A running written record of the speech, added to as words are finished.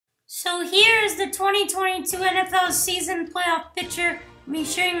So here's the 2022 NFL season playoff picture. Me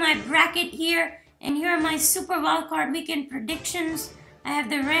showing my bracket here, and here are my Super Wildcard Weekend predictions. I have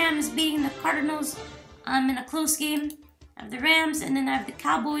the Rams beating the Cardinals in a close game. I have the Rams, and then I have the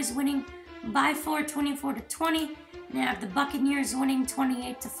Cowboys winning by 24-20. And then I have the Buccaneers winning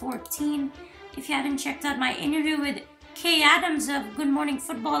 28-14. If you haven't checked out my interview with Kay Adams of Good Morning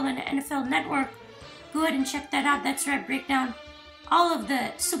Football and NFL Network, go ahead and check that out. That's where I break down all of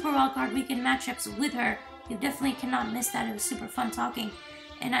the Super Wildcard Weekend matchups with her. You definitely cannot miss that. It was super fun talking.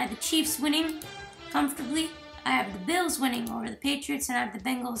 And I have the Chiefs winning comfortably. I have the Bills winning over the Patriots, and I have the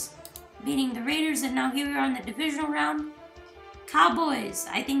Bengals beating the Raiders. And now here we are in the divisional round. Cowboys,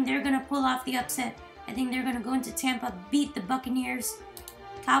 I think they're going to pull off the upset. I think they're going to go into Tampa, beat the Buccaneers.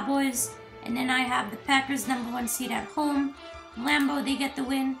 Cowboys, and then I have the Packers, #1 seed at home. Lambeau, they get the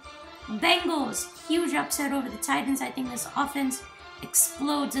win. Bengals, huge upset over the Titans. I think this offense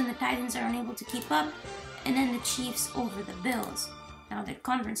explodes and the Titans are unable to keep up. And then the Chiefs over the Bills. Now the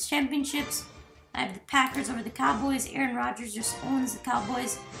conference championships, I have the Packers over the Cowboys. Aaron Rodgers just owns the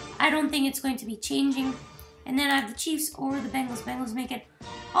Cowboys. I don't think it's going to be changing. And then I have the Chiefs over the Bengals. Bengals make it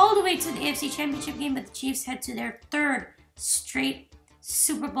all the way to the AFC Championship game, but the Chiefs head to their third straight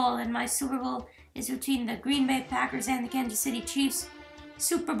Super Bowl. And my Super Bowl is between the Green Bay Packers and the Kansas City Chiefs.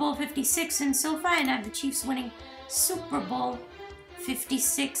 Super Bowl 56 in SoFi, and I have the Chiefs winning Super Bowl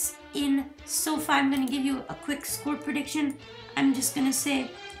 56 in SoFi. I'm going to give you a quick score prediction. I'm just going to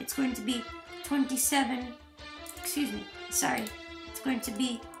say it's going to be 27, it's going to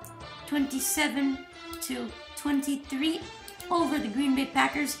be 27-23 over the Green Bay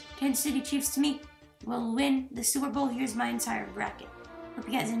Packers. Kansas City Chiefs, to me, will win the Super Bowl. Here's my entire bracket. Hope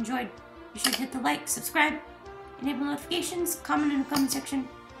you guys enjoyed. You should hit the like, subscribe, enable notifications, comment in the comment section.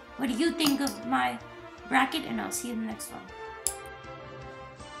 What do you think of my bracket? And I'll see you in the next one.